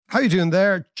How you doing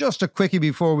there? Just a quickie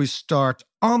before we start.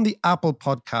 On the Apple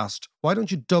podcast, why don't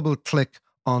you double click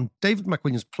on David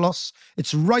McWilliams Plus?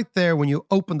 It's right there when you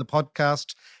open the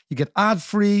podcast. You get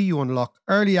ad-free, you unlock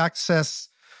early access.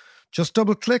 Just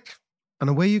double click and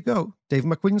away you go.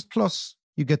 David McWilliams Plus.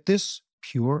 You get this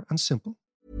pure and simple.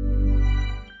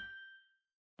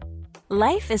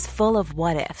 Life is full of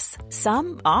what-ifs.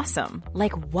 Some awesome,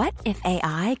 like what if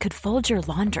AI could fold your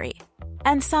laundry?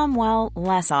 And some, well,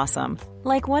 less awesome,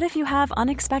 like what if you have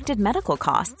unexpected medical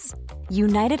costs?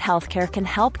 United Healthcare can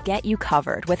help get you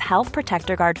covered with Health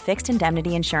Protector Guard fixed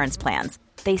indemnity insurance plans.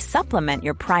 They supplement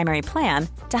your primary plan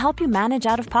to help you manage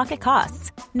out-of-pocket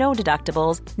costs. No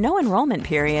deductibles, no enrollment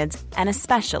periods, and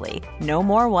especially no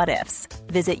more what-ifs.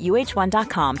 Visit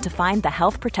uh1.com to find the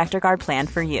Health Protector Guard plan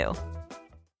for you.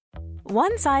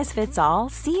 One size fits all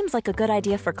seems like a good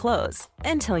idea for clothes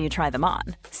until you try them on.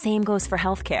 Same goes for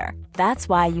healthcare. That's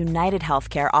why United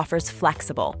Healthcare offers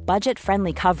flexible,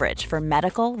 budget-friendly coverage for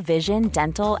medical, vision,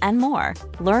 dental, and more.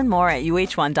 Learn more at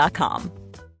uh1.com.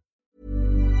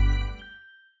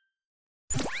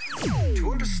 To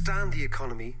understand the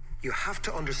economy, you have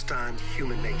to understand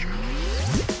human nature.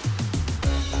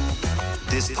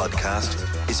 This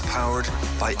podcast is powered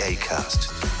by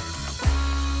Acast.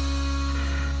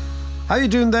 How you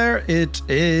doing there? It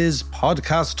is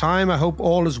podcast time. I hope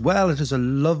all is well. It is a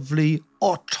lovely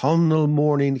autumnal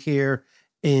morning here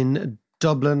in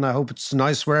Dublin. I hope it's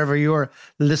nice wherever you're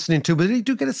listening to. But you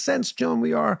do get a sense, John,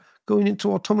 we are going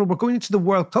into autumnal. We're going into the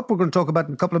World Cup. We're going to talk about it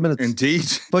in a couple of minutes. Indeed.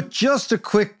 But just a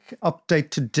quick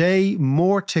update today.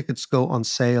 More tickets go on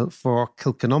sale for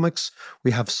Kilkenomics.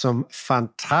 We have some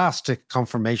fantastic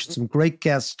confirmation, some great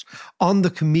guests on the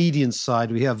comedian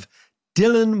side. We have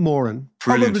Dylan Moran,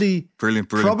 probably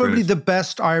the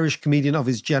best Irish comedian of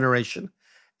his generation,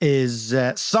 is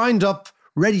signed up,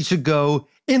 ready to go,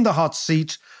 in the hot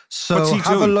seat. So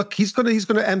have a look. He's going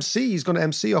to MC. He's going to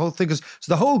MC a whole thing. So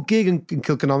the whole gig in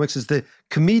Kilkenomics is the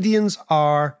comedians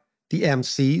are the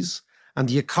MCs and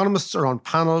the economists are on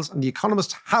panels, and the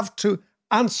economists have to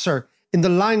answer in the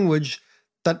language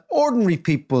that ordinary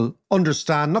people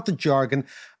understand, not the jargon,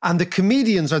 and the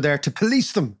comedians are there to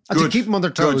police them and to keep them on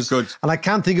their toes. Good. And I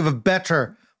can't think of a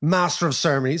better master of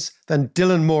ceremonies than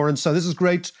Dylan Moran. So this is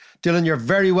great. Dylan, you're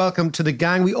very welcome to the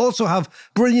gang. We also have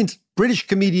brilliant British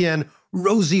comedian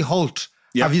Rosie Holt.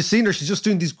 Yeah. Have you seen her? She's just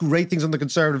doing these great things on the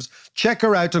Conservatives. Check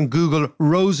her out on Google,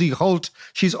 Rosie Holt.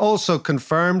 She's also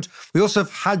confirmed. We also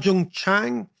have Ha-Joon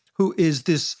Chang, who is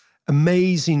this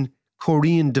amazing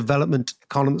Korean development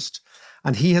economist.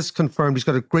 And he has confirmed he's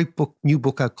got a great new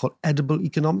book out called Edible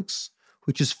Economics,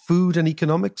 which is food and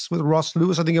economics with Ross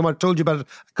Lewis. I think I might have told you about it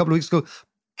a couple of weeks ago.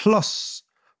 Plus,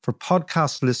 for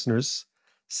podcast listeners,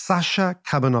 Sasha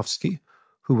Kabanovsky,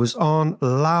 who was on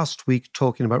last week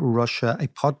talking about Russia, a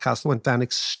podcast that went down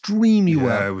extremely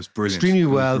well. Yeah, it was brilliant. Extremely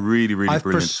well. Really, really I've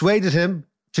brilliant. persuaded him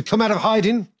to come out of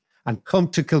hiding and come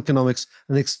to Kilkenomics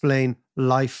and explain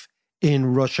life in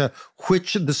Russia,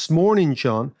 which this morning,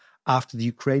 John, after the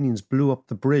Ukrainians blew up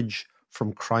the bridge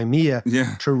from Crimea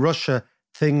to Russia,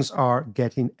 things are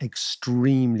getting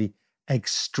extremely,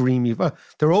 well,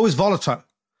 they're always volatile.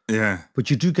 Yeah. But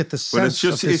you do get the sense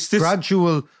of this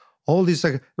gradual, all these,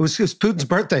 like, it was Putin's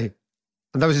birthday.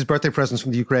 And that was his birthday presents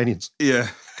from the Ukrainians. Yeah.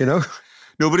 You know?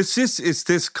 No, but it's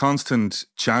this constant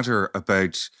chatter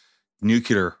about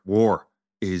nuclear war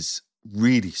is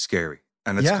really scary.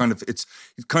 And it's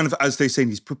kind of, as they say,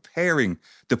 he's preparing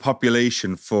the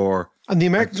population for... And the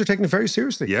Americans are taking it very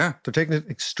seriously. Yeah. They're taking it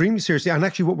extremely seriously. And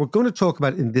actually what we're going to talk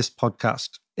about in this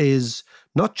podcast is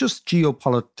not just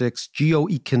geopolitics,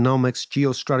 geoeconomics,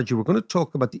 geostrategy. We're going to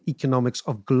talk about the economics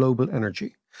of global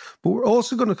energy. But we're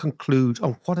also going to conclude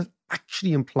on what it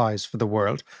actually implies for the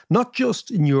world, not just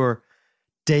in your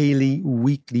daily,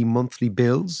 weekly, monthly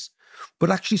bills, but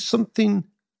actually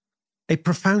a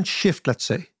profound shift, let's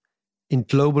say, in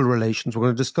global relations. We're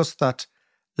going to discuss that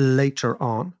later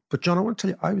on. But John, I want to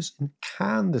tell you, I was in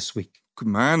Cannes this week. Good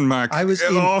man, Mac. I was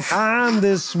in Cannes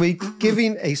this week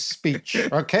giving a speech,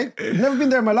 okay? Never been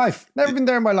there in my life.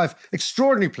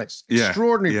 Extraordinary place.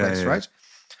 Extraordinary place, right?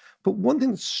 But one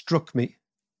thing that struck me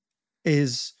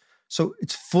is, so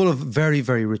it's full of very,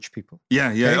 very rich people. Yeah.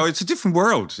 Okay? Oh, it's a different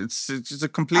world. It's a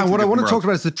completely And what I want to different talk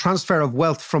about is the transfer of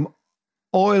wealth from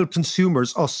oil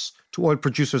consumers, us, to oil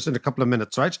producers in a couple of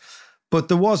minutes, right? But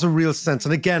there was a real sense,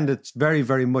 and again, it's very,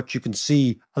 very much, you can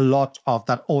see a lot of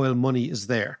that oil money is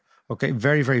there. Okay,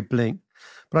 very, very bling.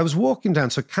 But I was walking down,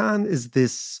 so Cannes is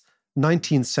this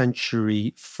 19th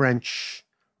century French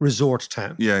resort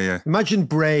town. Yeah. Imagine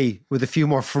Bray with a few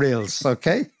more frills,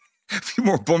 okay? A few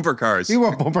more bumper cars.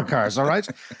 All right?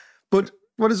 But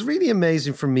what is really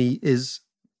amazing for me is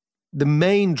the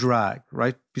main drag,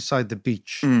 right, beside the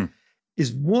beach,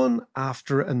 is one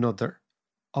after another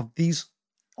of these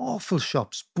awful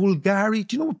shops. Bulgari,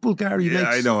 do you know what Bulgari makes? Yeah,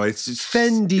 I know. It's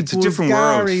Fendi, it's Bulgari, a different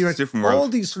world. It's right? a different world. All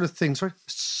these sort of things, right?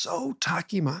 It's so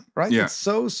tacky, man, right? Yeah. It's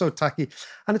so tacky.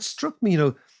 And it struck me,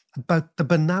 about the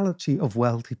banality of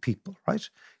wealthy people, right?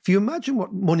 If you imagine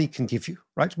what money can give you,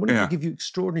 right? Money can give you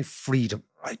extraordinary freedom,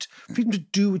 right? Freedom to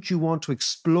do what you want, to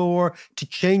explore, to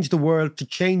change the world, to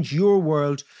change your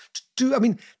world,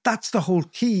 that's the whole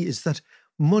key, is that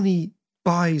money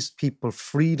buys people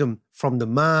freedom from the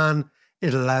man.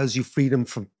 It allows you freedom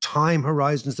from time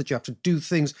horizons that you have to do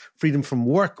things, freedom from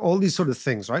work, all these sort of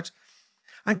things, right?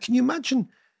 And can you imagine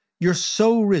you're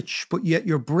so rich, but yet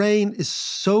your brain is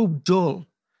so dull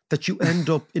that you end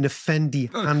up in a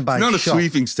Fendi handbag shop? It's not a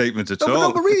sweeping statement at all.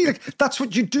 No, but really, that's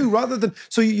what you do rather than...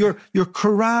 So you're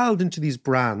corralled into these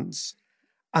brands,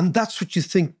 and that's what you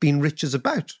think being rich is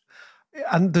about.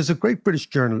 And there's a great British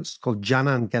journalist called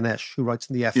Janan Ganesh who writes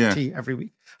in the FT every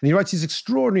week. And he writes these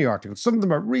extraordinary articles. Some of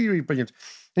them are really, really brilliant.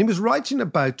 And he was writing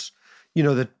about,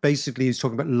 that basically he's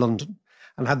talking about London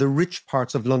and how the rich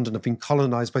parts of London have been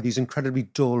colonized by these incredibly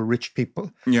dull rich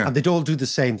people. Yeah. And they all do the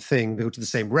same thing. They go to the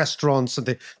same restaurants and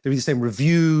they read the same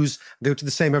reviews. They go to the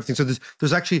same everything. So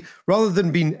there's actually, rather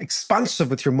than being expansive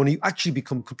with your money, you actually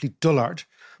become a complete dullard.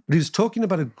 But he was talking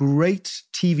about a great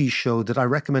TV show that I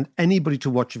recommend anybody to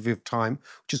watch if you have time,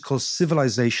 which is called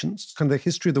Civilizations. It's kind of the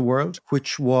history of the world,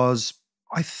 which was,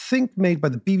 I think, made by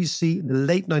the BBC in the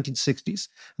late 1960s.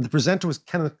 And the presenter was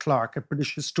Kenneth Clark, a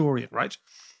British historian, right?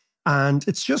 And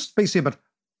it's just basically about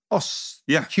us,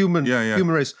 human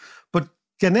race. But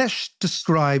Ganesh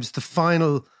describes the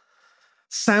final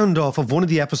sound off of one of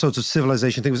the episodes of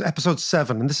Civilization. I think it was episode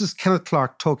 7. And this is Kenneth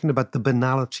Clark talking about the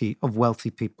banality of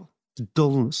wealthy people, the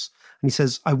dullness. And he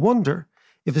says, I wonder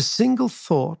if a single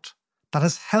thought that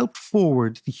has helped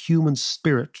forward the human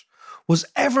spirit was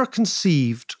ever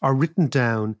conceived or written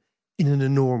down in an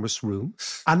enormous room.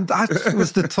 And that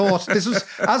was the thought. This was,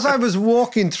 as I was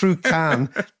walking through Cannes,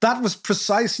 that was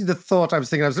precisely the thought I was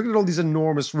thinking. I was looking at all these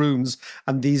enormous rooms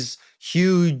and these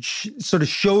huge sort of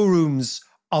showrooms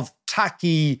of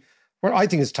tacky, well, I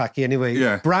think it's tacky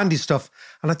anyway, brandy stuff.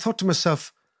 And I thought to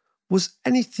myself, was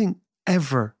anything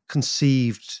ever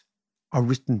conceived or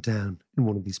written down in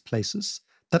one of these places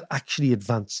that actually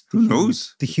advanced the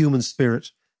human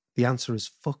spirit? The answer is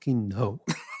fucking no.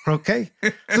 Okay?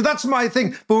 So that's my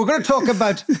thing. But we're going to talk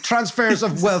about transfers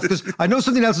of wealth, because I know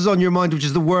something else is on your mind, which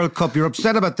is the World Cup. You're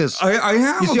upset about this. I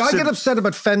am. You see, I get upset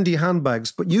about Fendi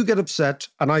handbags, but you get upset,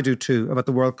 and I do too, about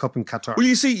the World Cup in Qatar. Well,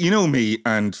 you see, you know me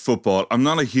and football. I'm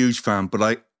not a huge fan, but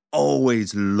I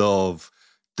always love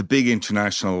the big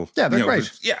international. Yeah, they're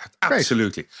great. Yeah,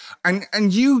 absolutely. Great.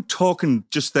 And you talking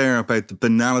just there about the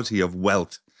banality of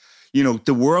wealth.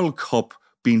 The World Cup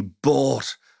being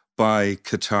bought by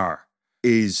Qatar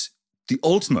is the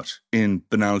ultimate in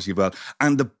banality of wealth,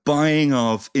 and the buying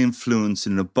of influence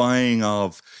and the buying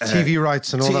of TV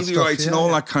rights and all that stuff. TV rights and all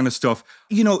that kind of stuff.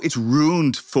 It's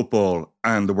ruined football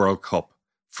and the World Cup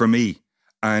for me.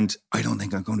 And I don't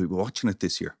think I'm going to be watching it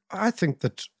this year. I think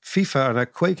that FIFA are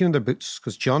quaking in their boots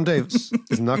because John Davis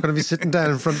is not going to be sitting down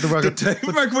in front of the World Cup. The Dave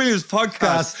McWilliams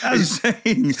podcast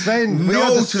is saying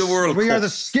no to the World Cup. We are the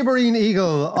skibbereen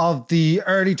eagle of the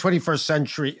early 21st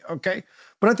century, okay?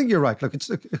 But I think you're right. Look, it's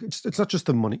not just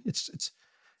the money. It's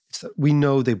that we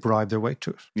know they bribe their way to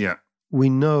it. Yeah.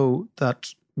 We know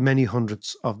that many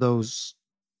hundreds of those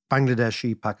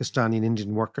Bangladeshi, Pakistani and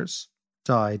Indian workers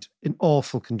died in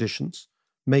awful conditions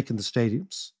making the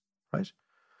stadiums, right?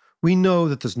 We know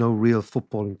that there's no real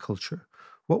footballing culture.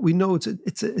 What we know, it's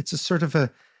a sort of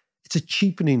it's a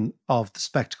cheapening of the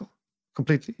spectacle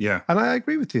completely. Yeah. And I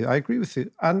agree with you.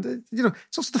 And,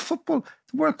 it's also the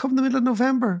World Cup in the middle of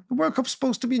November. The World Cup's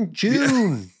supposed to be in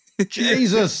June. Yeah.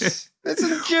 Jesus. It's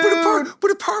in June.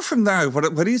 But apart from that,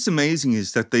 what is amazing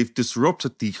is that they've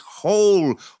disrupted the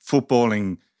whole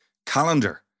footballing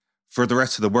calendar for the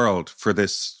rest of the world for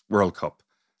this World Cup.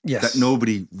 Yes. That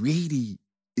nobody really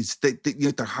is,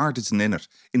 their heart isn't in it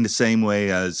in the same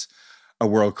way as a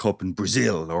World Cup in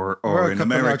Brazil or World in Cup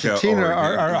America. In Argentina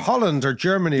or Holland or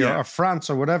Germany or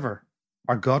France or whatever.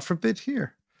 Or God forbid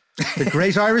here. The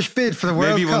great Irish bid for the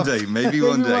World Cup. Maybe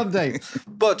one day.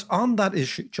 But on that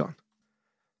issue, John,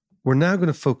 we're now going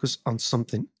to focus on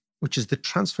something which is the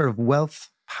transfer of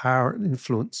wealth, power and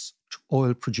influence to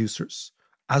oil producers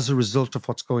as a result of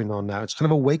what's going on now. It's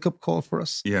kind of a wake-up call for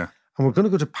us. Yeah. And we're going to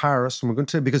go to Paris, and we're going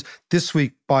to, because this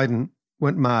week Biden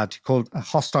went mad. He called a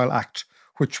hostile act,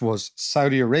 which was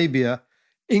Saudi Arabia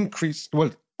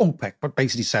OPEC, but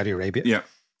basically Saudi Arabia,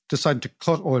 decided to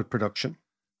cut oil production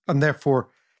and therefore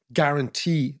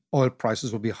guarantee oil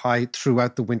prices will be high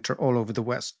throughout the winter all over the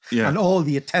West. Yeah. And all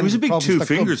the attendant It was a big problems two that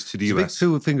come. fingers to the It's a big US.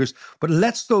 two fingers. But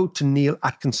let's go to Neil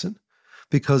Atkinson,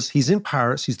 because he's in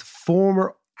Paris. He's the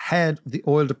former head of the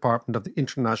oil department of the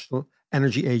International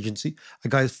Energy Agency, a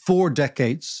guy with 4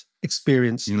 decades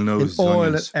experience You'll know in his oil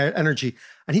onions. and energy.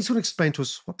 And he's going to explain to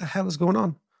us what the hell is going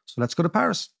on. So let's go to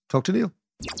Paris. Talk to Neil.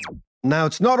 Now,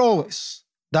 it's not always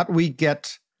that we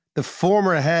get the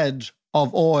former head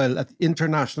of oil at the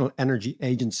International Energy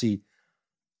Agency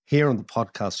here on the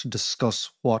podcast to discuss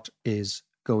what is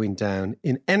going down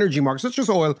in energy markets, not just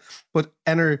oil, but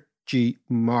energy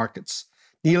markets.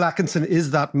 Neil Atkinson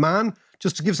is that man.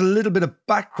 Just to give us a little bit of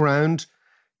background,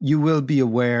 you will be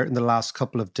aware in the last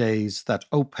couple of days that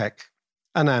OPEC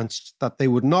announced that they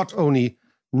would not only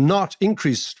not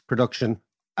increase production,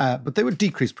 but they would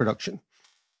decrease production.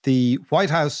 The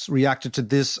White House reacted to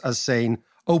this as saying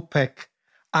OPEC,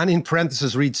 and in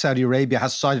parentheses, read Saudi Arabia,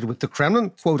 has sided with the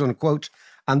Kremlin, quote unquote,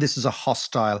 and this is a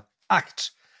hostile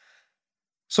act.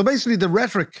 So basically the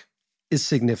rhetoric is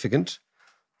significant,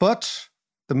 but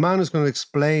the man who's going to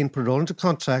explain, put it all into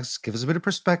context, give us a bit of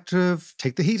perspective,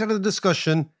 take the heat out of the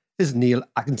discussion, is Neil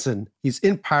Atkinson. He's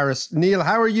in Paris. Neil,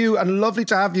 how are you? And lovely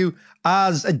to have you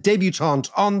as a debutant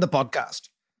on the podcast.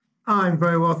 I'm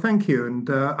very well, thank you. And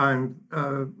I'm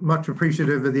much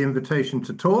appreciative of the invitation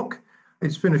to talk.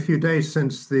 It's been a few days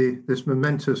since this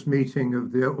momentous meeting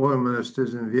of the oil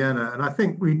ministers in Vienna, and I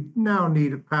think we now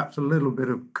need perhaps a little bit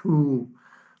of cool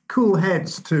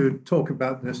heads to talk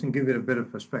about this and give it a bit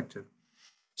of perspective.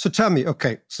 So tell me,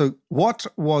 okay, so what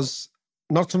was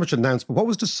not so much announced, but what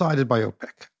was decided by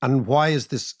OPEC? And why is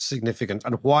this significant?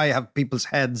 And why have people's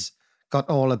heads got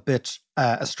all a bit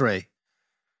astray?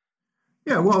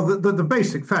 Yeah, well, the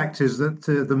basic fact is that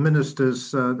the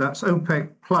ministers, that's OPEC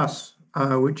plus,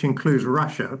 which includes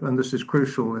Russia, and this is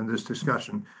crucial in this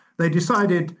discussion, they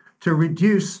decided to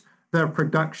reduce their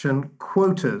production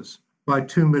quotas by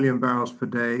 2 million barrels per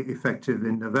day effective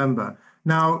in November.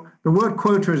 Now, the word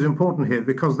quota is important here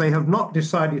because they have not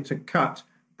decided to cut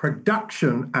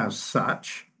production as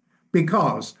such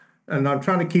because, and I'm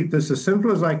trying to keep this as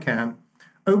simple as I can,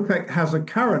 OPEC has a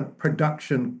current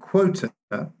production quota,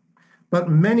 but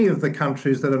many of the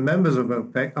countries that are members of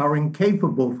OPEC are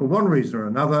incapable, for one reason or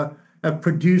another, of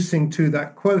producing to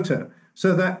that quota.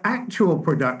 So their actual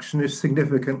production is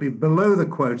significantly below the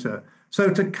quota.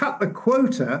 So to cut the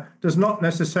quota does not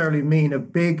necessarily mean a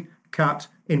big cut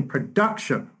in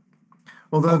production,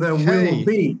 although there will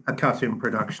be a cut in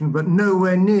production, but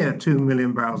nowhere near 2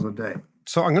 million barrels a day.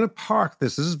 So I'm going to park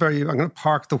this. I'm going to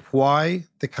park the why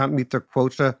they can't meet their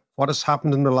quota, what has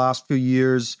happened in the last few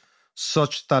years,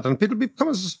 such that, and it'll become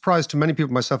a surprise to many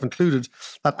people, myself included,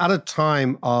 that at a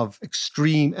time of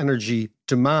extreme energy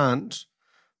demand,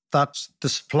 that the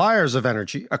suppliers of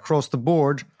energy across the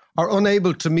board are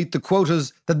unable to meet the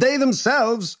quotas that they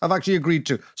themselves have actually agreed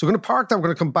to. So we're going to park that. We're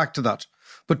going to come back to that.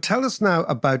 But tell us now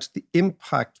about the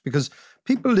impact, because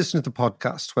people listening to the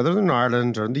podcast, whether in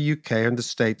Ireland or in the UK or in the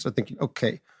States, are thinking,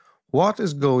 okay, we're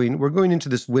going into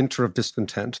this winter of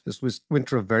discontent, this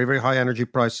winter of very, very high energy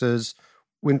prices,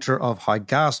 winter of high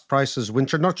gas prices,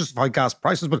 winter not just of high gas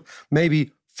prices, but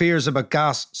maybe fears about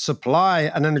gas supply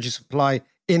and energy supply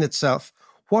in itself.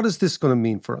 What is this going to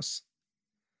mean for us?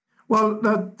 Well,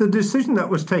 the decision that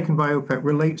was taken by OPEC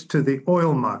relates to the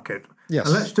oil market. Yes.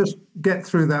 And let's just get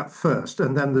through that first.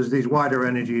 And then there's these wider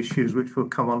energy issues, which we'll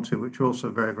come on to, which are also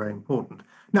very, very important.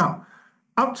 Now,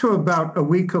 up to about a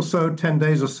week or so, 10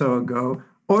 days or so ago,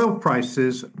 crude oil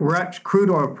prices were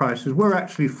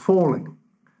actually falling.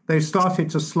 They started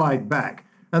to slide back.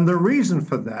 And the reason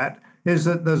for that is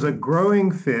that there's a growing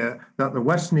fear that the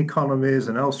Western economies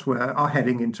and elsewhere are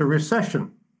heading into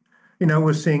recession. You know,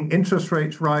 we're seeing interest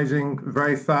rates rising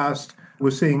very fast. We're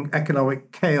seeing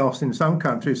economic chaos in some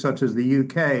countries, such as the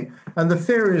UK. And the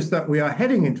fear is that we are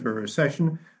heading into a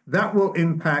recession that will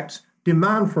impact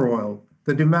demand for oil.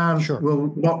 The demand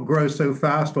will not grow so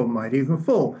fast or might even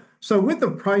fall. So with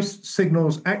the price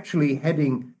signals actually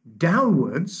heading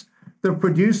downwards, the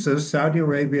producers, Saudi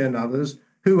Arabia and others,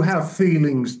 who have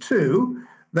feelings too,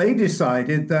 they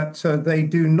decided that they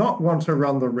do not want to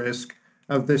run the risk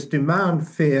of this demand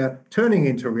fear turning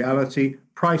into reality,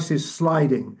 prices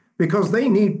sliding, because they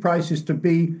need prices to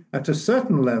be at a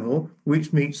certain level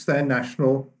which meets their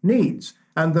national needs.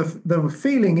 And the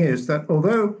feeling is that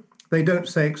although they don't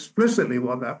say explicitly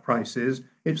what that price is,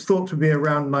 it's thought to be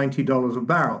around $90 a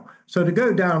barrel. So to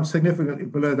go down significantly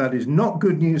below that is not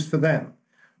good news for them.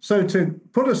 So to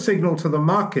put a signal to the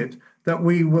market that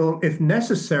we will, if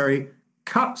necessary,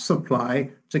 cut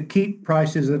supply to keep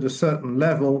prices at a certain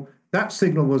level, that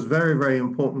signal was very, very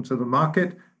important to the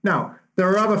market. Now, There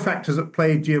are other factors at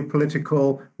play,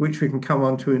 geopolitical, which we can come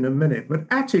on to in a minute. But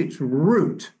at its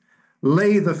root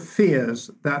lay the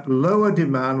fears that lower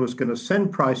demand was going to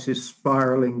send prices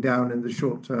spiraling down in the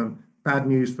short term. Bad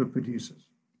news for producers.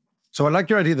 So I like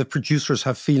your idea that producers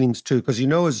have feelings too, because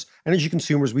as energy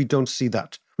consumers, we don't see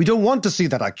that. We don't want to see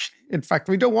that, actually. In fact,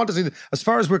 we don't want to see that. As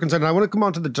far as we're concerned, and I want to come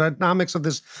on to the dynamics of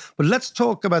this, but let's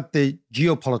talk about the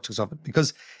geopolitics of it.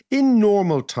 Because in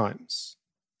normal times,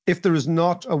 if there is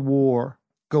not a war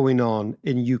going on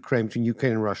in Ukraine, between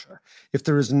Ukraine and Russia, if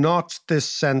there is not this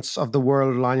sense of the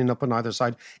world lining up on either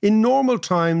side, in normal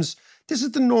times, this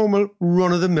is the normal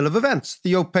run-of-the-mill of events.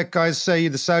 The OPEC guys say,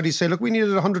 the Saudis say, look, we needed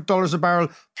 $100 a barrel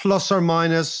plus or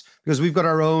minus because we've got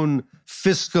our own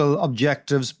fiscal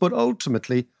objectives. But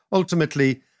ultimately,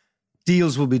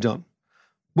 deals will be done.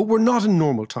 But we're not in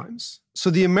normal times.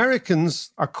 So the Americans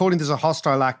are calling this a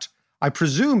hostile act, I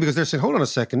presume, because they're saying, hold on a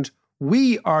second,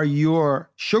 we are your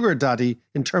sugar daddy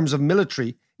in terms of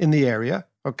military in the area.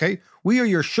 Okay, we are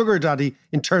your sugar daddy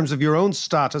in terms of your own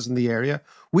status in the area.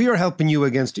 We are helping you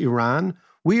against Iran.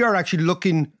 We are actually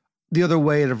looking the other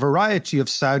way at a variety of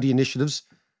Saudi initiatives.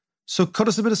 So cut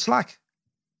us a bit of slack.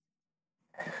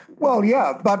 Well,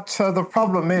 yeah, but the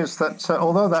problem is that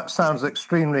although that sounds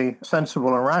extremely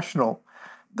sensible and rational,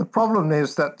 the problem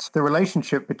is that the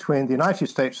relationship between the United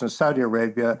States and Saudi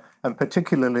Arabia, and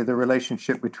particularly the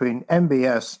relationship between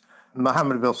MBS,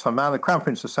 Mohammed bin Salman, the Crown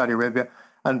Prince of Saudi Arabia,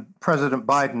 and President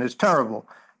Biden is terrible.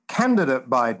 Candidate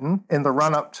Biden, in the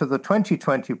run-up to the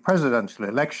 2020 presidential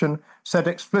election, said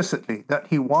explicitly that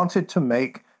he wanted to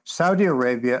make Saudi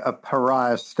Arabia a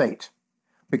pariah state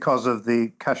because of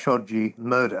the Khashoggi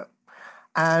murder.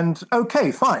 And okay,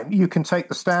 fine, you can take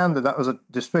the stand that was a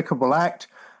despicable act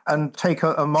and take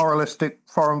a moralistic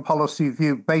foreign policy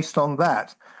view based on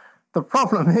that. The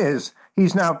problem is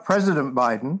he's now President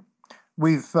Biden.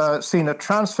 We've seen a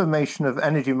transformation of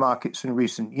energy markets in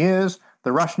recent years.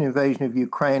 The Russian invasion of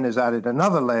Ukraine has added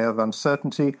another layer of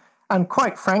uncertainty. And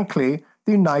quite frankly,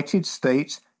 the United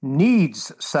States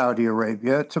needs Saudi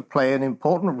Arabia to play an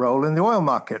important role in the oil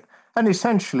market. And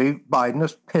essentially, Biden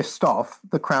has pissed off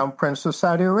the Crown Prince of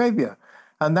Saudi Arabia.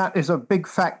 And that is a big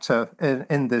factor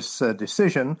in this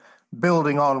decision,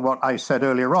 building on what I said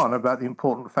earlier on about the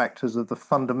important factors of the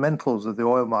fundamentals of the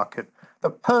oil market. The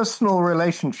personal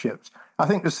relationships, I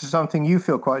think this is something you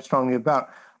feel quite strongly about.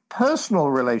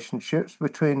 Personal relationships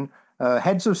between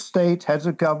heads of state, heads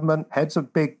of government, heads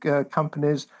of big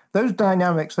companies, those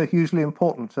dynamics are hugely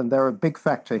important, and they're a big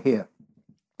factor here.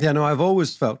 Yeah, no, I've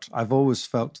always felt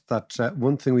that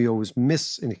one thing we always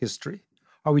miss in history,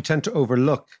 or we tend to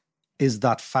overlook, is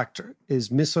that factor, is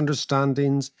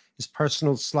misunderstandings, is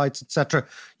personal slights, etc.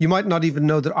 You might not even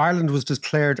know that Ireland was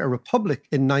declared a republic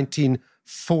in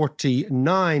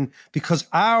 1949 because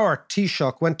our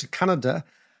Taoiseach went to Canada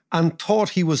and thought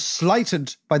he was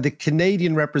slighted by the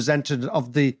Canadian representative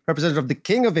of the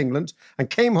King of England, and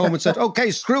came home and said, okay,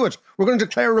 screw it, we're going to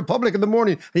declare a republic in the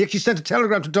morning. And he actually sent a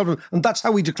telegram to Dublin, and that's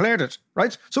how we declared it,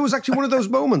 right? So it was actually one of those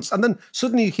moments. And then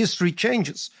suddenly history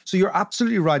changes. So you're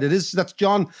absolutely right. That's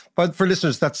John, but for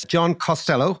listeners, that's John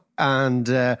Costello. And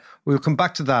we'll come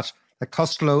back to that.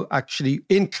 Costello actually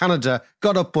in Canada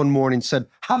got up one morning and said,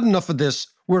 had enough of this.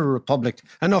 We're a republic.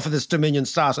 Enough of this dominion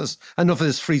status. Enough of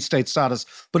this free state status.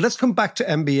 But let's come back to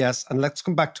MBS and let's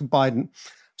come back to Biden.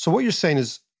 So what you're saying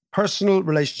is personal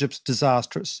relationships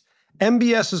disastrous.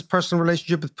 MBS's personal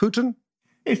relationship with Putin?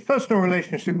 His personal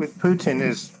relationship with Putin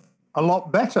is a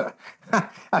lot better.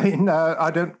 I mean, I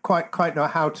don't quite know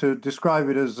how to describe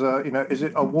it as, is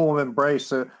it a warm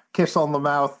embrace, a kiss on the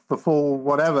mouth, the full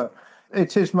whatever?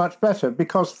 It is much better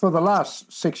because for the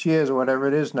last 6 years or whatever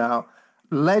it is now,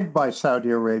 led by Saudi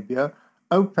Arabia,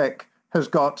 OPEC has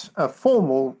got a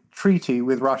formal treaty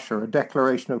with Russia, a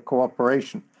declaration of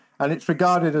cooperation. And it's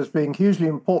regarded as being hugely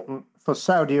important for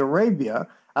Saudi Arabia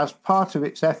as part of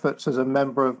its efforts as a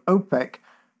member of OPEC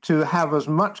to have as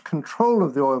much control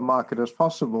of the oil market as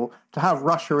possible, to have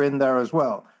Russia in there as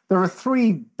well. There are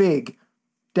three big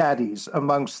daddies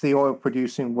amongst the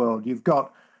oil-producing world. You've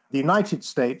got the United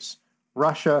States,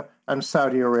 Russia, and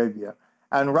Saudi Arabia.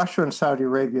 And Russia and Saudi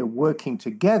Arabia working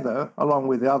together, along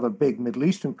with the other big Middle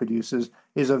Eastern producers,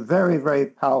 is a very, very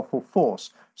powerful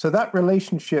force. So that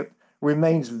relationship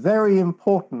remains very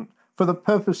important for the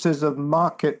purposes of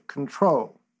market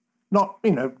control. Not,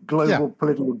 global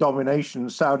political domination,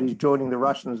 Saudis joining the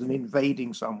Russians and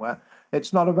invading somewhere.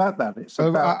 It's not about that. It's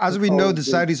about as we know, the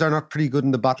Saudis are not pretty good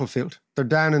in the battlefield. They're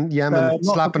down in Yemen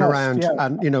slapping around. Yeah.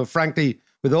 And, frankly,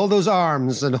 with all those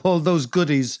arms and all those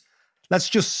goodies, let's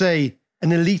just say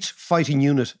an elite fighting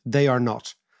unit, they are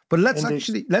not. But let's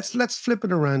flip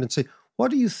it around and say,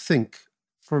 what do you think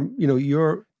from,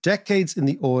 your decades in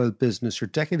the oil business, your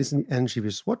decades in the energy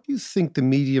business. What do you think the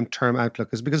medium-term outlook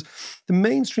is? Because the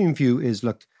mainstream view is,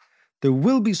 look, there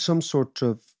will be some sort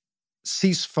of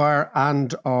ceasefire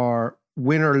and or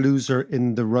winner-loser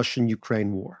in the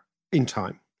Russian-Ukraine war in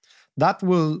time. That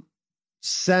will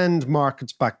send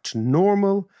markets back to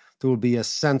normal. There will be a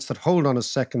sense that, hold on a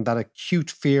second, that acute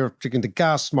fear, particularly in the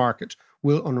gas market,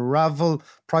 will unravel.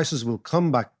 Prices will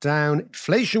come back down.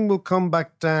 Inflation will come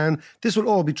back down. This will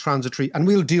all be transitory and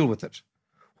we'll deal with it.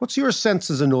 What's your sense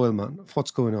as an oil man of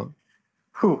what's going on?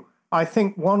 I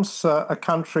think once a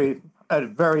country, a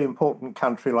very important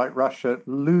country like Russia,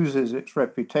 loses its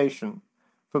reputation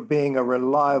for being a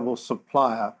reliable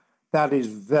supplier, that is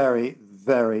very,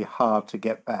 very hard to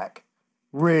get back.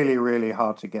 Really, really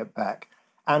hard to get back.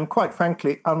 And quite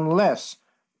frankly, unless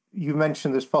you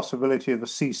mentioned this possibility of a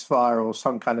ceasefire or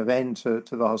some kind of end to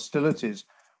the hostilities,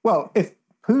 well, if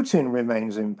Putin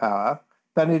remains in power,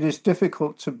 then it is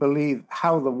difficult to believe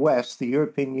how the West, the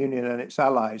European Union and its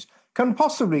allies, can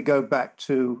possibly go back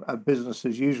to business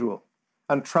as usual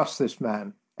and trust this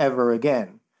man ever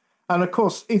again. And of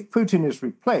course, if Putin is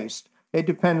replaced, it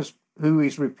depends who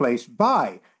he's replaced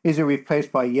by. Is he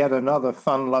replaced by yet another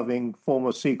fun-loving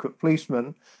former secret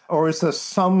policeman? Or is there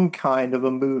some kind of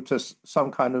a move to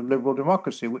some kind of liberal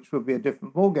democracy, which would be a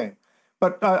different ballgame?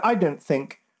 But I don't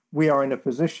think we are in a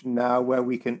position now where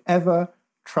we can ever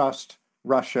trust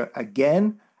Russia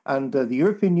again. And the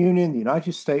European Union, the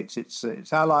United States,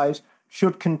 its allies,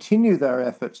 should continue their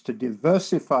efforts to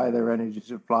diversify their energy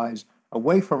supplies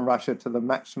away from Russia to the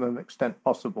maximum extent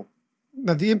possible.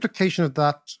 Now, the implication of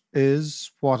that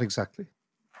is what exactly?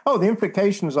 Oh, the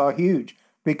implications are huge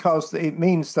because it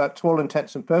means that, to all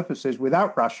intents and purposes,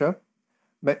 without Russia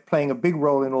playing a big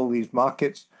role in all these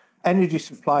markets, energy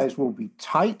supplies will be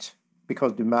tight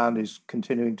because demand is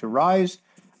continuing to rise.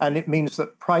 And it means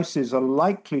that prices are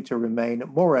likely to remain at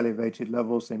more elevated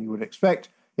levels than you would expect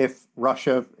if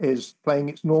Russia is playing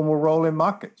its normal role in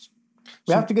markets.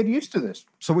 We have to get used to this.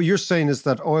 So what you're saying is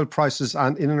that oil prices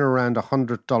and in and around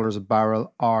 $100 a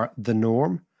barrel are the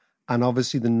norm. And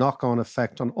obviously the knock-on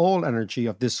effect on all energy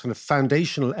of this kind of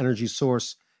foundational energy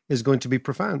source is going to be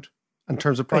profound in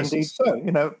terms of prices. Indeed so.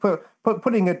 You know,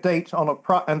 putting a date on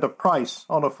and a price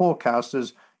on a forecast,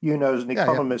 as you know as an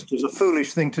economist, is a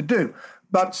foolish thing to do.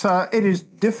 But it is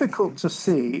difficult to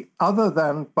see, other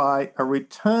than by a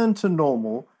return to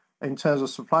normal in terms of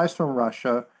supplies from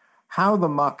Russia, how the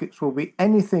markets will be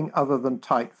anything other than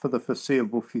tight for the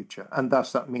foreseeable future. And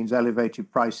thus that means elevated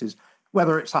prices,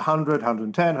 whether it's 100,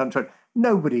 110, 100.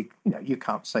 Nobody, you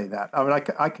can't say that. I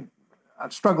mean,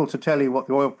 I'd struggle to tell you what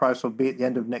the oil price will be at the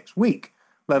end of next week,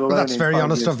 let alone. Well, that's very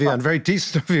honest of you and very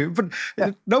decent of you. But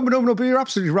no, but you're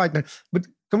absolutely right now. But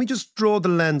can we just draw the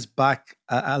lens back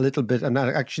a little bit and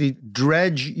actually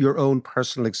dredge your own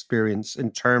personal experience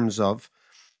in terms of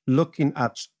looking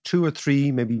at 2 or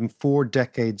 3, maybe even 4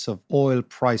 decades of oil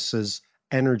prices,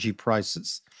 energy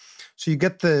prices. So you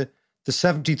get the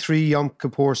 73 Yom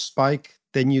Kippur spike,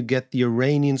 then you get the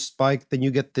Iranian spike, then you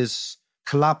get this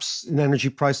collapse in energy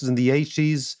prices in the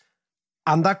 80s,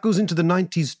 and that goes into the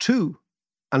 90s too.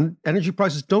 And energy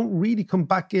prices don't really come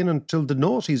back in until the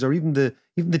noughties or even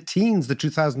the teens, the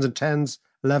 2010s,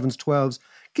 11s, 12s.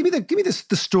 Give me the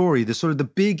story, the sort of the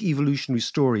big evolutionary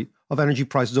story of energy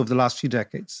prices over the last few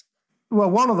decades. Well,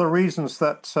 one of the reasons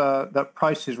that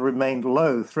prices remained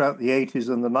low throughout the 80s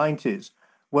and the 90s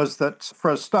was that,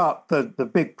 for a start, the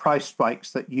big price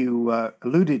spikes that you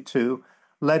alluded to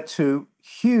led to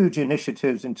huge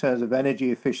initiatives in terms of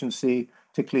energy efficiency,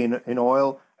 particularly in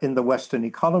oil, in the Western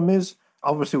economies.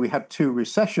 Obviously, we had 2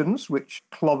 recessions, which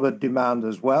clobbered demand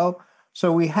as well.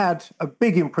 So we had a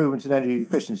big improvement in energy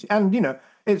efficiency. And,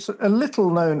 it's a little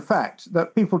known fact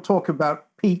that people talk about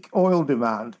peak oil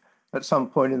demand at some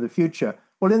point in the future.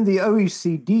 Well, in the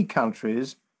OECD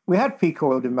countries, we had peak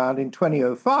oil demand in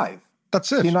 2005.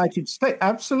 That's it. The United States,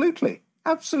 absolutely.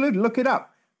 Look it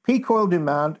up. Peak oil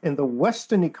demand in the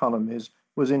Western economies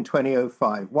was in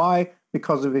 2005. Why?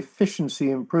 Because of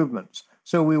efficiency improvements.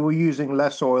 So we were using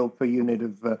less oil per unit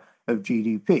of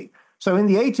GDP. So in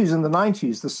the 80s and the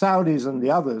 90s, the Saudis and the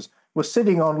others were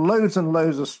sitting on loads and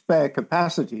loads of spare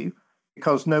capacity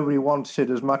because nobody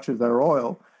wanted as much of their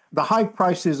oil. The high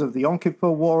prices of the Yom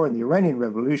Kippur War and the Iranian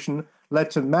Revolution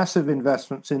led to massive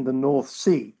investments in the North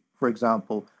Sea, for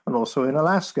example, and also in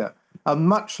Alaska. And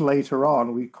much later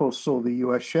on, we, of course, saw the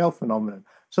US shale phenomenon.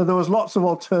 So there was lots of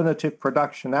alternative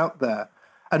production out there,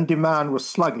 and demand was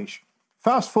sluggish.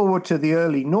 Fast forward to the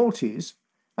early noughties,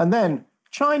 and then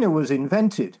China was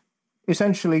invented.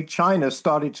 Essentially, China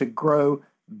started to grow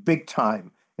big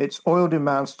time. Its oil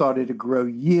demand started to grow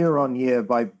year on year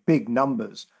by big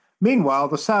numbers. Meanwhile,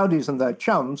 the Saudis and their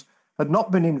chums had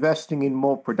not been investing in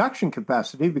more production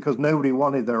capacity because nobody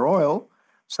wanted their oil.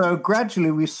 So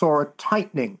gradually we saw a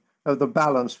tightening of the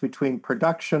balance between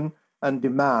production and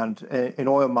demand in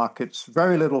oil markets,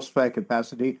 very little spare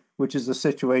capacity, which is the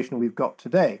situation we've got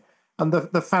today. And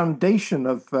the foundation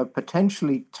of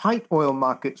potentially tight oil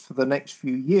markets for the next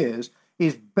few years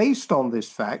is based on this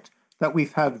fact that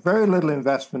we've had very little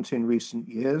investment in recent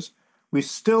years. We've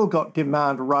still got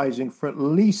demand rising for at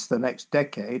least the next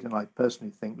decade, and I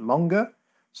personally think longer.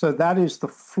 So that is the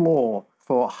floor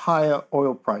for higher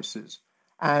oil prices.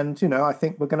 And, I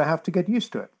think we're going to have to get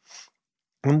used to it.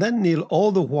 And then, Neil,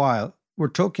 all the while, we're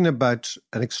talking about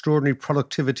an extraordinary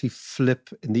productivity flip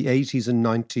in the 80s and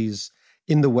 90s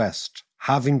in the West,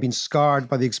 having been scarred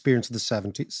by the experience of the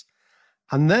 70s.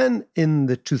 And then in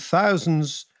the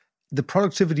 2000s, the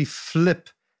productivity flip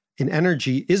in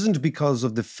energy isn't because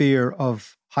of the fear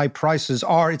of high prices,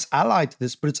 or it's allied to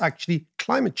this, but it's actually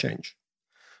climate change.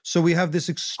 So we have this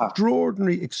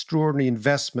extraordinary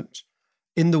investment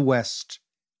in the West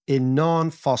in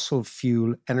non-fossil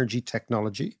fuel energy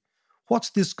technology. What's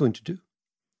this going to do?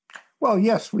 Well,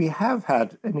 yes, we have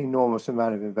had an enormous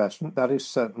amount of investment. That is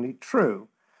certainly true.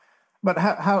 But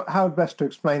how best to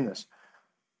explain this?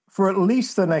 For at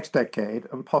least the next decade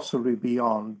and possibly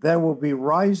beyond, there will be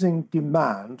rising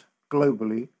demand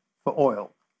globally for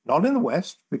oil. Not in the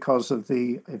West because of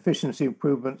the efficiency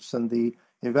improvements and the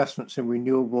investments in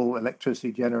renewable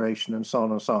electricity generation and so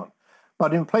on and so on.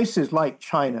 But in places like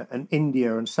China and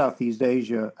India and Southeast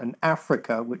Asia and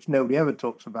Africa, which nobody ever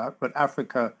talks about, but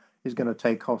Africa is going to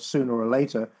take off sooner or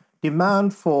later,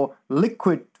 demand for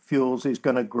liquid fuels is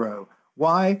going to grow.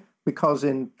 Why? Because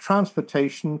in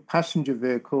transportation, passenger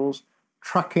vehicles,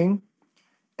 trucking,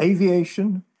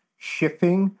 aviation,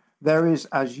 shipping, there is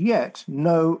as yet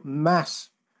no mass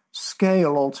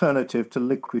scale alternative to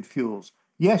liquid fuels.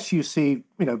 Yes, you see,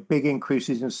 big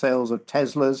increases in sales of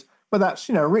Teslas, but that's,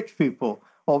 rich people,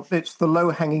 or it's the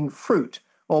low-hanging fruit,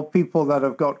 or people that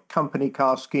have got company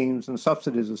car schemes and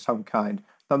subsidies of some kind.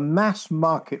 The mass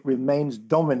market remains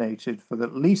dominated for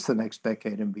at least the next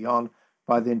decade and beyond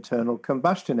by the internal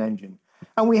combustion engine.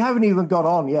 And we haven't even got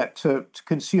on yet to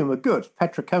consumer goods,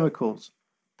 petrochemicals,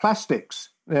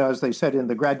 plastics, as they said in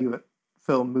the Graduate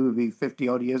film movie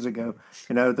 50-odd years ago,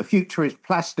 the future is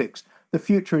plastics. The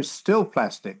future is still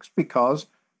plastics because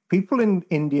people in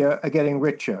India are getting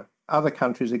richer. Other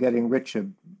countries are getting richer,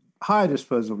 higher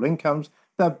disposable incomes.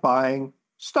 They're buying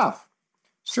stuff.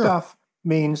 Sure. Stuff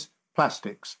means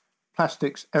plastics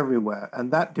everywhere.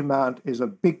 And that demand is a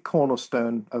big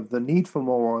cornerstone of the need for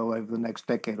more oil over the next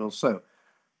decade or so.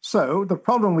 So the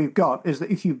problem we've got is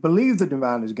that if you believe the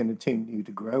demand is going to continue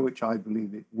to grow, which I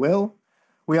believe it will,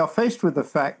 we are faced with the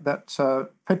fact that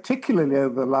particularly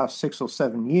over the last 6 or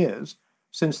 7 years,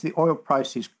 since the oil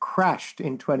prices crashed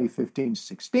in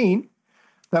 2015-16,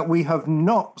 that we have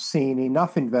not seen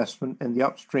enough investment in the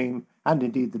upstream and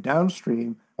indeed the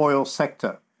downstream oil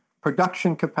sector.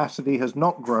 Production capacity has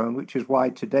not grown, which is why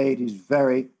today it is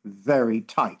very, very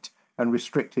tight and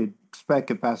restricted spare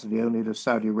capacity only to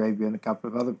Saudi Arabia and a couple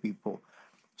of other people.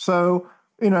 So,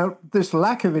 this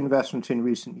lack of investment in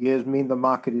recent years mean the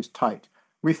market is tight.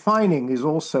 Refining is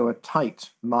also a tight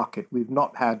market. We've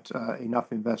not had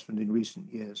enough investment in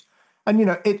recent years. And,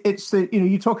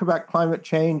 you talk about climate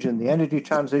change and the energy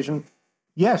transition.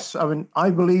 Yes, I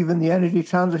believe in the energy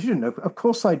transition. Of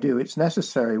course I do. It's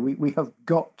necessary. We have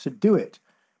got to do it.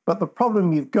 But the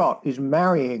problem you've got is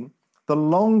marrying the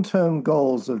long-term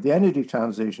goals of the energy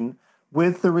transition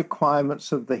with the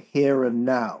requirements of the here and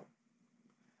now.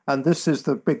 And this is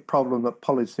the big problem that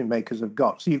policymakers have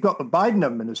got. So you've got the Biden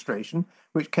administration,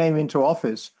 which came into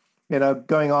office,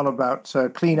 going on about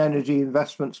clean energy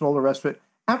investments and all the rest of it.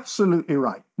 Absolutely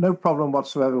right. No problem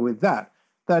whatsoever with that.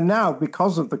 They're now,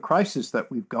 because of the crisis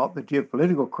that we've got, the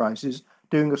geopolitical crisis,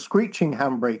 doing a screeching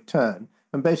handbrake turn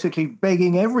and basically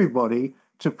begging everybody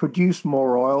to produce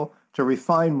more oil, to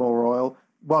refine more oil,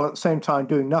 while at the same time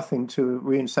doing nothing to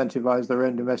re-incentivize their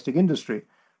own domestic industry.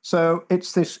 So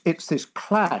it's this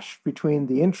clash between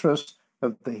the interests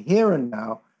of the here and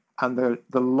now and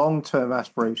the long-term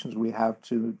aspirations we have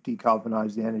to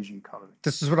decarbonize the energy economy.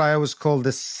 This is what I always call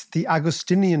the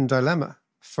Augustinian dilemma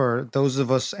for those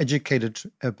of us educated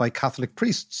by Catholic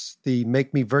priests, the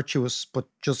make me virtuous, but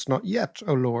just not yet,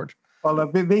 O Lord. Well,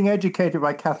 being educated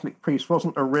by Catholic priests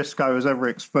wasn't a risk I was ever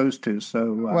exposed to,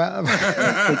 so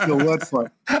take your word for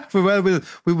it. Well,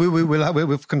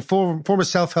 we'll form a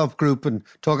self-help group and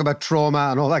talk about trauma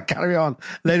and all that carry on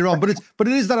later on. But it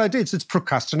is that idea. It's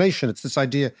procrastination. It's this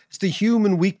idea. It's the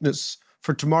human weakness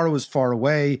for tomorrow is far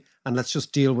away, and let's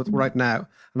just deal with right now.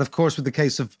 And of course, with the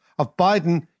case of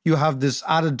Biden, you have this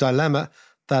added dilemma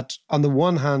that on the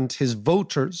one hand, his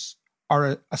voters, or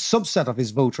a subset of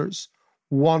his voters,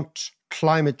 want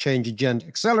climate change agenda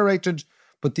accelerated,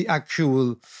 but the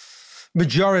actual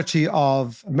majority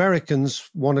of Americans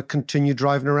want to continue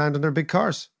driving around in their big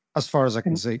cars, as far as I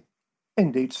can see.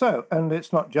 Indeed so. And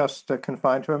it's not just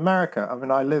confined to America. I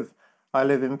mean, I live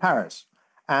in Paris.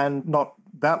 And not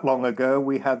that long ago,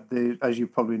 we had as you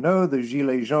probably know, the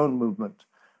Gilets jaunes movement,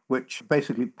 which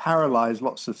basically paralyzed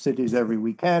lots of cities every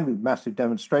weekend with massive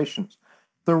demonstrations.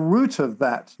 The root of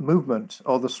that movement,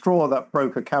 or the straw that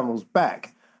broke a camel's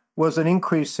back, was an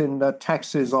increase in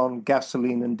taxes on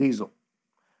gasoline and diesel,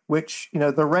 which,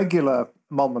 the regular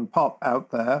mom and pop out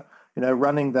there,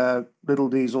 running their little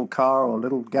diesel car or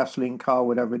little gasoline car,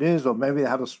 whatever it is, or maybe they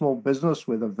had a small business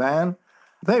with a van,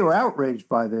 they were outraged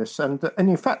by this. And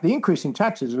in fact, the increase in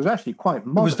taxes was actually quite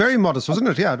modest. It was very modest, wasn't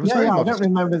it? Yeah, it was very modest. I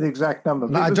don't remember the exact number.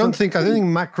 No, I don't think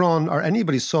Macron or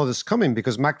anybody saw this coming,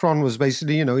 because Macron was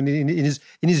basically, in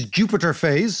his Jupiter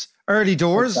phase, early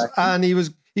doors, exactly.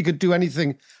 And he could do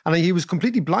anything. And he was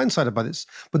completely blindsided by this.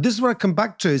 But this is what I come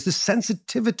back to, is the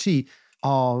sensitivity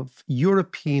of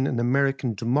European and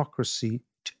American democracy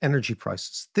to energy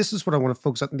prices. This is what I want to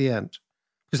focus on in the end,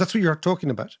 because that's what you're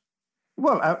talking about.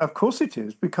 Well, of course it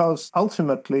is, because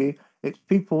ultimately it's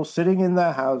people sitting in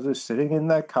their houses, sitting in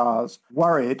their cars,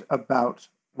 worried about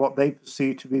what they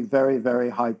perceive to be very, very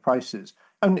high prices.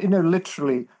 And,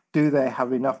 literally, do they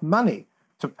have enough money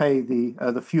to pay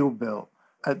the fuel bill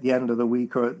at the end of the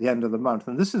week or at the end of the month?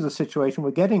 And this is a situation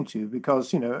we're getting to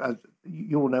because, as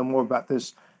you all know more about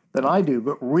this than I do,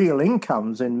 but real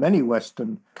incomes in many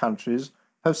Western countries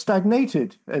have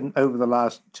stagnated over the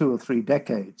last 2 or 3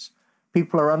 decades.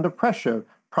 People are under pressure.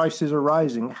 Prices are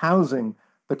rising. Housing,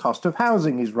 the cost of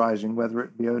housing is rising, whether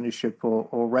it be ownership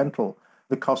or rental.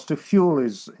 The cost of fuel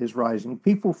is rising.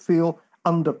 People feel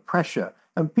under pressure.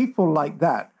 And people like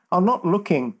that are not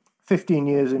looking 15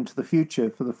 years into the future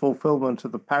for the fulfillment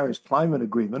of the Paris Climate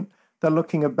Agreement. They're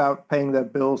looking about paying their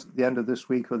bills at the end of this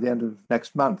week or the end of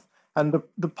next month. And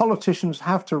the politicians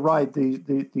have to ride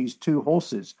these two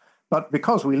horses. But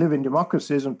because we live in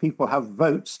democracies and people have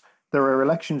votes, there are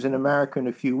elections in America in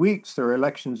a few weeks. There are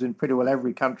elections in pretty well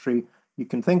every country you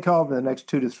can think of in the next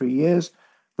 2 to 3 years.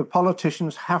 The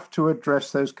politicians have to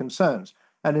address those concerns.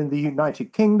 And in the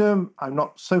United Kingdom, I'm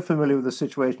not so familiar with the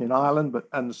situation in Ireland,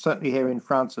 and certainly here in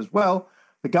France as well,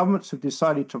 the governments have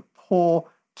decided to pour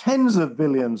tens of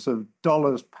billions of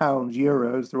dollars, pounds,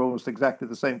 euros, they're almost exactly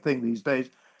the same thing these days,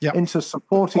 into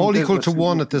supporting all equal to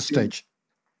one at this stage.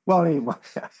 Well,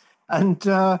 yeah.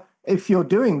 And if you're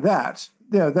doing that,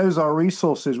 those are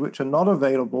resources which are not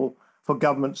available for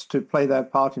governments to play their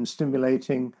part in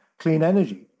stimulating clean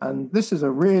energy. And this is a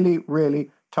really,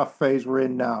 really tough phase we're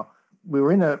in now.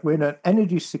 We're in an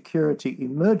energy security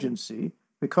emergency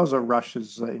because of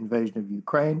Russia's invasion of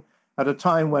Ukraine at a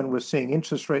time when we're seeing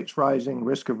interest rates rising,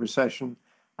 risk of recession,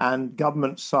 and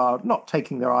governments are not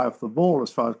taking their eye off the ball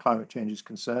as far as climate change is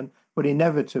concerned, but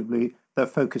inevitably they're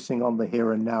focusing on the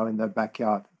here and now in their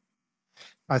backyard.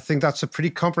 I think that's a pretty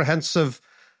comprehensive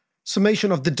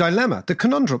summation of the dilemma, the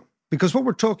conundrum, because what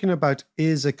we're talking about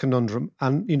is a conundrum.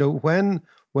 And,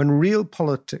 when real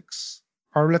politics,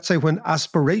 or let's say when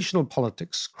aspirational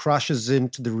politics crashes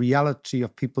into the reality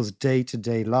of people's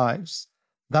day-to-day lives,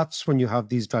 that's when you have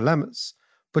these dilemmas.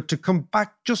 But to come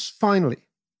back just finally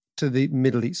to the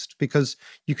Middle East, because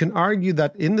you can argue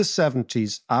that in the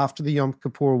 70s, after the Yom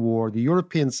Kippur War, the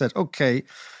Europeans said, okay,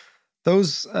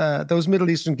 those Middle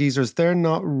Eastern geezers, they're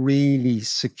not really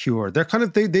secure. They're kind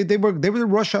of they were the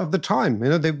Russia of the time.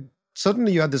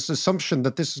 Suddenly you had this assumption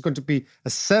that this is going to be a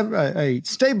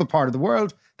stable part of the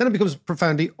world. Then it becomes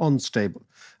profoundly unstable.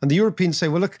 And the Europeans say,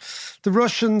 well, look, the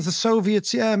Russians, the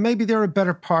Soviets, maybe they're a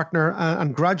better partner.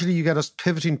 And gradually you get us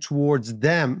pivoting towards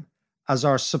them as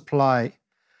our supply.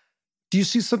 Do you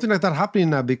see something like that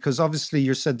happening now? Because obviously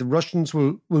you said the Russians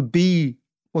will be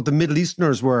what the Middle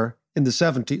Easterners were in the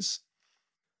 70s.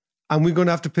 And we're going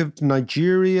to have to pivot to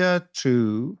Nigeria,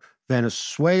 to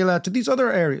Venezuela, to these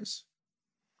other areas.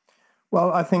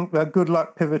 Well, I think good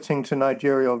luck pivoting to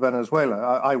Nigeria or Venezuela.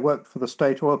 I worked for the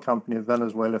state oil company of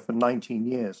Venezuela for 19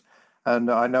 years,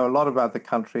 and I know a lot about the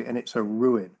country, and it's a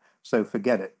ruin, so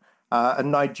forget it.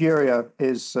 And Nigeria,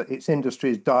 its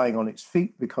industry is dying on its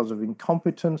feet because of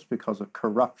incompetence, because of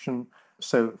corruption,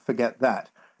 so forget that.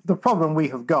 The problem we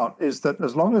have got is that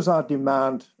as long as our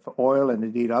demand for oil and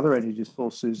indeed other energy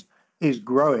sources is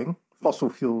growing, fossil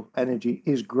fuel energy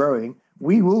is growing,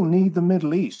 we will need the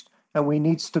Middle East. And we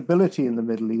need stability in the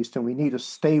Middle East, and we need a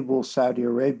stable Saudi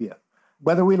Arabia.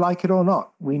 Whether we like it or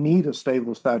not, we need a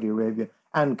stable Saudi Arabia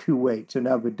and Kuwait and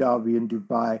Abu Dhabi and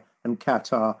Dubai and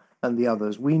Qatar and the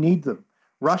others. We need them.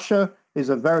 Russia is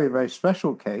a very, very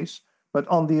special case, but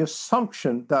on the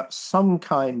assumption that some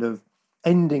kind of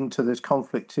ending to this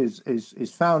conflict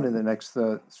is found in the next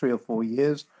 3 or 4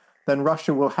 years, then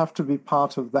Russia will have to be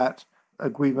part of that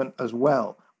agreement as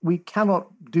well. We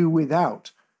cannot do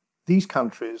without these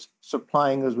countries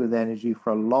supplying us with energy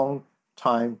for a long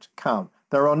time to come.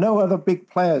 There are no other big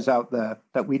players out there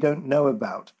that we don't know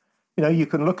about. You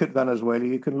can look at Venezuela,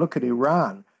 you can look at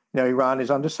Iran. Iran is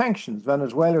under sanctions,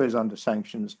 Venezuela is under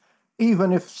sanctions.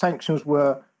 Even if sanctions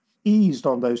were eased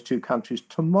on those two countries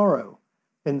tomorrow,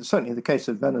 certainly in the case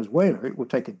of Venezuela, it would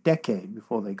take a decade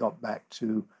before they got back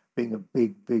to being a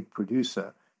big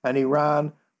producer. And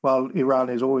Iran, well, Iran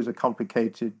is always a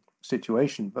complicated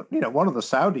situation. But, one of the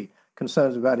Saudi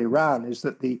concerns about Iran is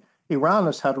that Iran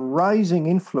has had rising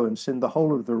influence in the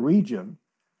whole of the region,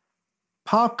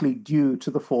 partly due to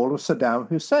the fall of Saddam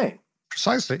Hussein.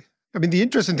 Precisely. I mean, the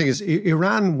interesting thing is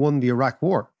Iran won the Iraq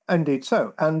War. Indeed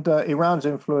so. And Iran's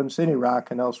influence in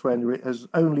Iraq and elsewhere has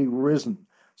only risen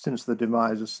since the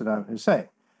demise of Saddam Hussein.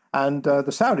 And the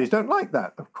Saudis don't like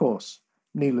that, of course,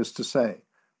 needless to say.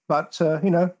 But,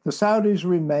 the Saudis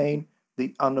remain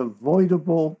the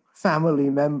unavoidable family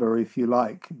member, if you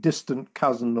like, distant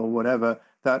cousin or whatever,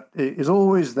 that is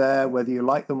always there, whether you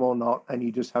like them or not, and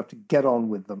you just have to get on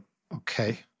with them.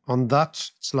 Okay. On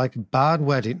that, it's like a bad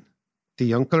wedding.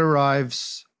 The uncle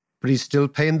arrives, but he's still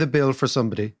paying the bill for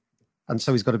somebody, and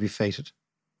so he's got to be fated.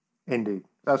 Indeed.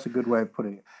 That's a good way of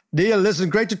putting it. Neil, listen,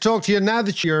 great to talk to you. Now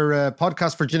that your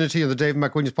podcast Virginity of the Dave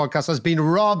McWilliams podcast has been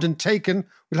robbed and taken,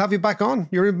 we'll have you back on.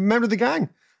 You're a member of the gang.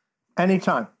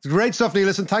 Anytime. Great stuff, Neil.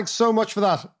 Listen, thanks so much for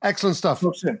that. Excellent stuff.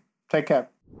 Talk soon. Take care.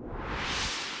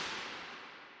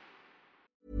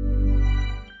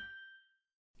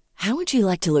 How would you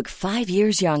like to look 5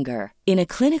 years younger? In a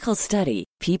clinical study,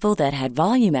 people that had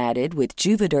volume added with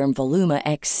Juvederm Voluma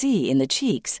XC in the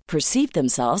cheeks perceived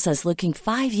themselves as looking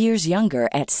 5 years younger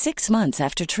at 6 months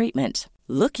after treatment.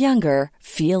 Look younger,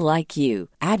 feel like you.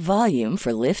 Add volume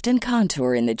for lift and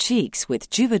contour in the cheeks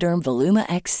with Juvederm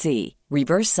Voluma XC.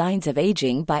 Reverse signs of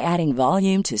aging by adding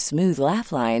volume to smooth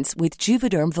laugh lines with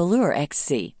Juvederm Volure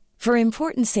XC. For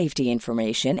important safety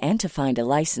information and to find a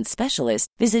licensed specialist,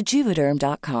 visit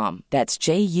Juvederm.com. That's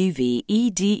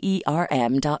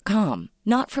JUVEDERM.com.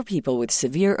 Not for people with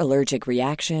severe allergic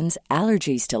reactions,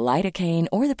 allergies to lidocaine,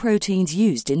 or the proteins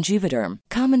used in Juvederm.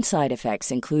 Common side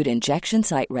effects include injection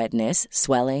site redness,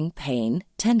 swelling, pain,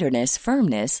 tenderness,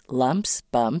 firmness, lumps,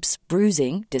 bumps,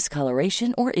 bruising,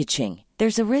 discoloration, or itching.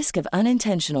 There's a risk of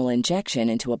unintentional injection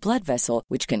into a blood vessel,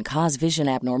 which can cause vision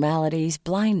abnormalities,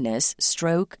 blindness,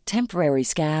 stroke, temporary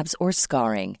scabs, or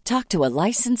scarring. Talk to a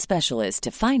licensed specialist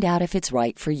to find out if it's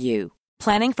right for you.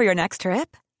 Planning for your next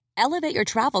trip? Elevate your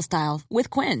travel style with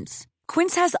Quince.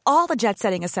 Quince has all the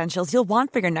jet-setting essentials you'll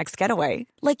want for your next getaway,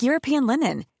 like European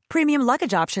linen, premium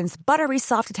luggage options, buttery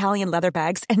soft Italian leather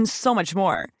bags, and so much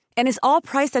more. And is all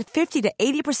priced at 50 to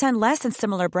 80% less than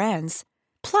similar brands.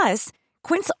 Plus,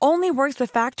 Quince only works with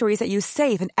factories that use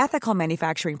safe and ethical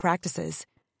manufacturing practices.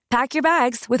 Pack your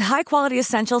bags with high-quality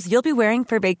essentials you'll be wearing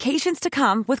for vacations to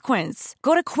come with Quince.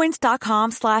 Go to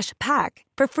quince.com/pack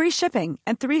for free shipping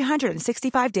and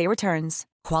 365-day returns.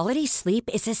 Quality sleep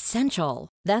is essential.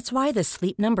 That's why the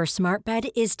Sleep Number Smart Bed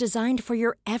is designed for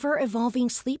your ever-evolving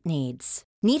sleep needs.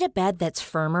 Need a bed that's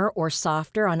firmer or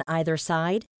softer on either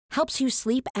side? Helps you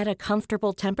sleep at a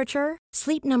comfortable temperature?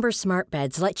 Sleep Number Smart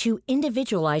Beds let you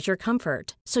individualize your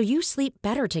comfort, so you sleep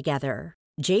better together.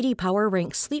 J.D. Power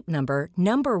ranks Sleep Number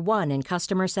number 1 in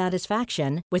customer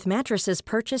satisfaction with mattresses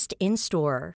purchased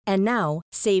in-store. And now,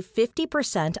 save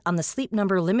 50% on the Sleep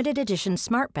Number Limited Edition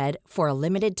Smart Bed for a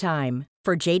limited time.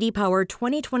 For J.D. Power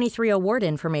 2023 award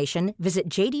information, visit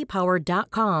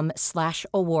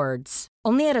jdpower.com/awards.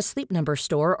 Only at a Sleep Number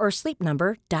store or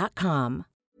sleepnumber.com.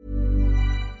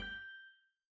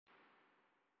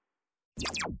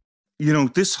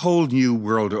 This whole new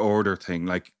world order thing,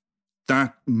 like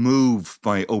that move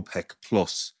by OPEC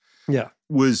Plus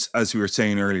was, as we were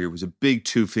saying earlier, was a big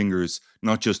two fingers,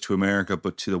 not just to America,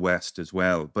 but to the West as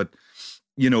well. But,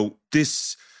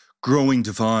 this growing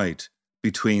divide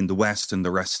between the West and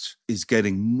the rest is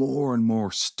getting more and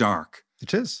more stark.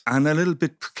 It is. And a little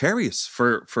bit precarious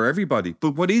for everybody.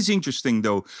 But what is interesting,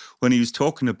 though, when he was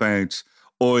talking about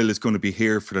oil is going to be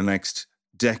here for the next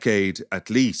decade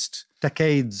at least.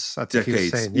 Decades, I think he was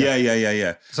saying. Yeah.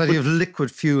 This idea of liquid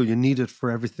fuel, you need it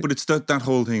for everything. But it's that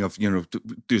whole thing of,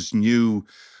 there's new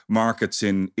markets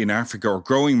in Africa or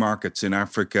growing markets in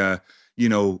Africa,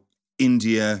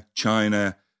 India,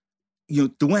 China.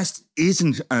 The West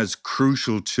isn't as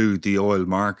crucial to the oil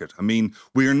market. I mean,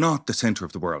 we're not the center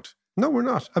of the world. No, we're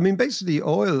not. I mean, basically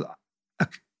oil,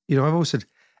 I've always said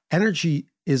energy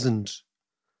isn't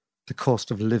the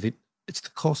cost of living, it's the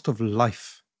cost of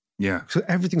life. Yeah. So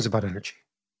everything's about energy.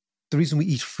 The reason we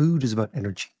eat food is about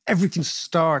energy. Everything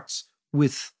starts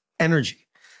with energy.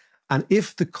 And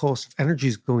if the cost of energy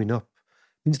is going up,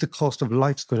 it means the cost of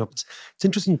life's going up. It's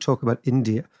interesting you talk about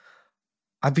India.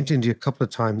 I've been to India a couple of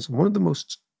times. One of the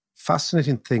most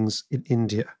fascinating things in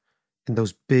India, in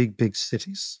those big, big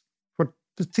cities, what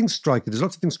the things striking, there's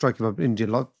lots of things striking about India.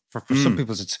 For some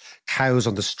people, it's cows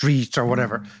on the street or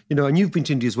whatever, and you've been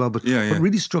to India as well. But what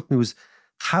really struck me was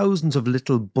thousands of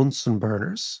little Bunsen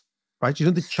burners, right? You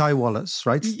know, the chaiwalas,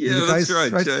 right? Yeah, the guys,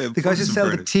 that's right. The guys who sell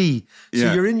the tea.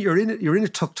 So you're in a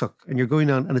tuk-tuk and you're going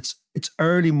on, and it's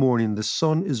early morning. The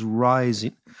sun is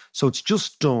rising. So it's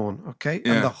just dawn, okay?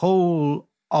 Yeah. And the whole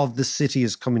of the city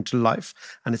is coming to life,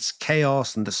 and it's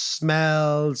chaos and the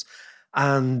smells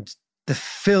and the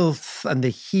filth and the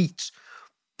heat.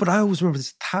 But I always remember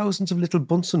there's thousands of little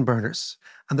Bunsen burners,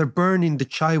 and they're burning the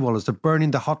chaiwalas, they're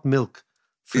burning the hot milk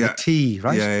for the tea,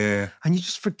 right? Yeah. And you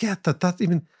just forget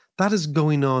that is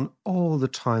going on all the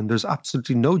time. There's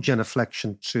absolutely no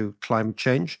genuflection to climate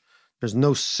change. There's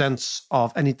no sense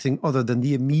of anything other than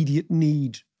the immediate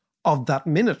need of that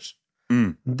minute.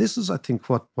 And this is, I think,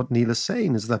 what Neil is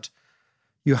saying, is that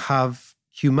you have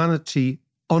humanity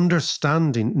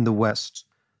understanding in the West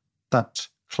that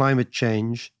climate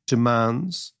change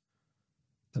demands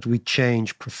that we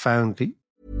change profoundly.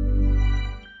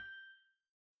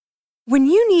 When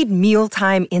you need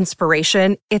mealtime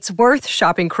inspiration, it's worth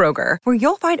shopping Kroger, where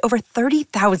you'll find over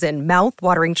 30,000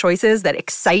 mouth-watering choices that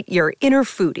excite your inner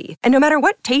foodie. And no matter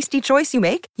what tasty choice you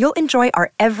make, you'll enjoy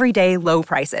our everyday low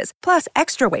prices, plus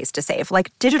extra ways to save,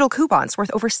 like digital coupons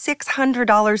worth over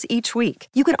 $600 each week.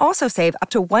 You can also save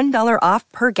up to $1 off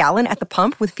per gallon at the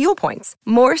pump with fuel points.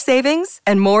 More savings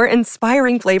and more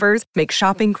inspiring flavors make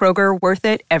shopping Kroger worth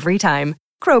it every time.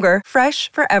 Kroger,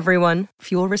 fresh for everyone.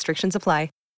 Fuel restrictions apply.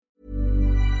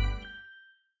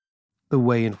 The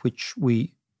way in which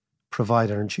we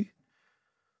provide energy,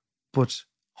 but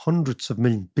hundreds of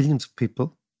millions, billions of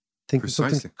people think of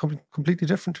something completely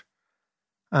different.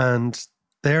 And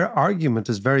their argument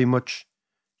is very much,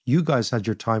 you guys had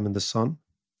your time in the sun.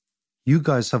 You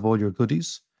guys have all your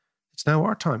goodies. It's now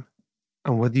our time.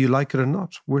 And whether you like it or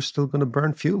not, we're still going to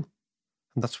burn fuel.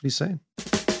 And that's what he's saying.